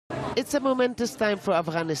It's a momentous time for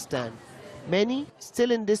Afghanistan. Many still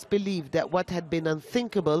in disbelief that what had been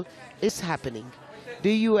unthinkable is happening.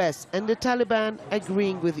 The US and the Taliban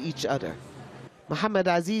agreeing with each other. Mohammad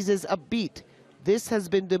Aziz is upbeat. This has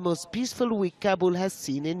been the most peaceful week Kabul has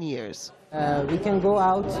seen in years. We can go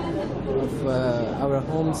out of our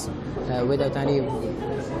homes without any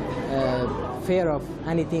fear of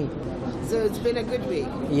anything. So it's been a good week?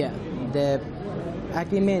 Yeah. The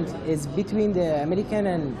agreement is between the American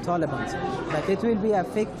and Taliban, but it will be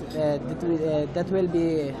that will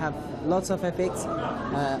have lots of effects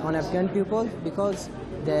on Afghan people, because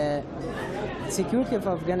the security of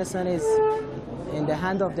Afghanistan is in the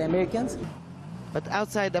hand of the Americans. But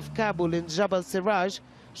outside of Kabul in Jabal Siraj,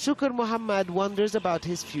 Shukr Muhammad wonders about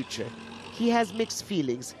his future. He has mixed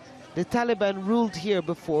feelings. The Taliban ruled here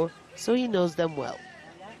before, so he knows them well.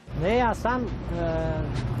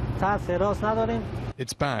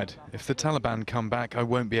 It's bad. If the Taliban come back, I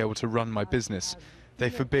won't be able to run my business. They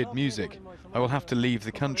forbid music. I will have to leave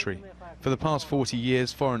the country. For the past 40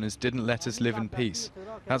 years, foreigners didn't let us live in peace.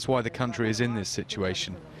 That's why the country is in this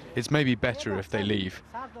situation. It's maybe better if they leave,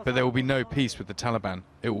 but there will be no peace with the Taliban.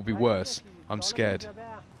 It will be worse. I'm scared.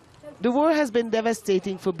 The war has been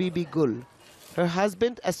devastating for Bibi Gul. Her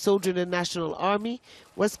husband, a soldier in the National Army,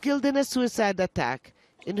 was killed in a suicide attack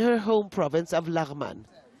in her home province of Laghman.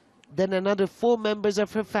 Then another 4 members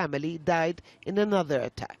of her family died in another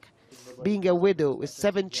attack. Being a widow with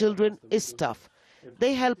 7 children is tough.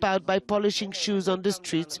 They help out by polishing shoes on the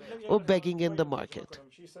streets or begging in the market.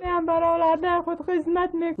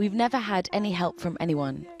 We've never had any help from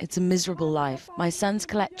anyone. It's a miserable life. My sons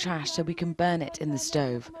collect trash so we can burn it in the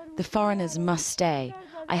stove. The foreigners must stay.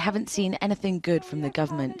 I haven't seen anything good from the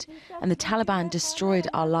government, and the Taliban destroyed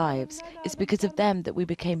our lives. It's because of them that we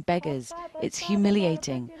became beggars. It's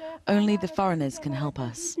humiliating. Only the foreigners can help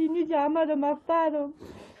us. The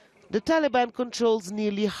Taliban controls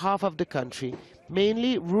nearly half of the country,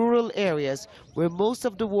 mainly rural areas where most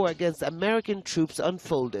of the war against American troops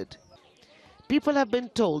unfolded. People have been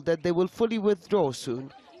told that they will fully withdraw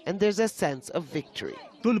soon, and there's a sense of victory.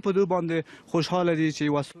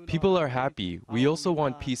 People are happy. We also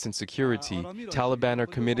want peace and security. Taliban are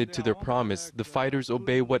committed to their promise. The fighters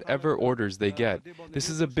obey whatever orders they get.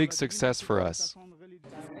 This is a big success for us.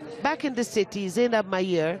 Back in the city, Zainab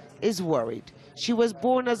Mayer is worried. She was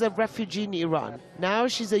born as a refugee in Iran. Now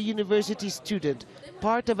she's a university student,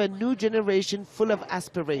 part of a new generation full of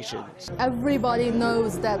aspirations. Everybody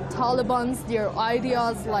knows that Taliban's, their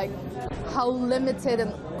ideas, like how limited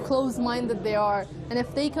and close-minded they are. And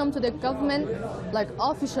if they come to the government, like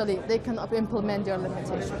officially, they can implement their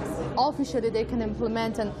limitations. Officially, they can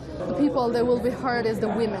implement, and the people that will be hurt is the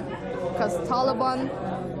women. Because Taliban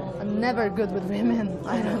are never good with women.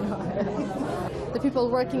 I don't know. The people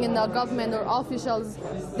working in the government or officials,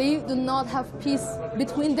 they do not have peace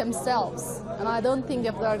between themselves. And I don't think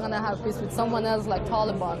if they're going to have peace with someone else like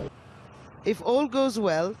Taliban. If all goes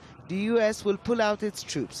well, the US will pull out its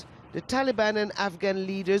troops. The Taliban and Afghan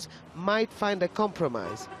leaders might find a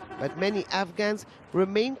compromise, but many Afghans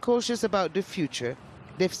remain cautious about the future.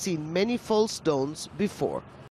 They've seen many false dawns before.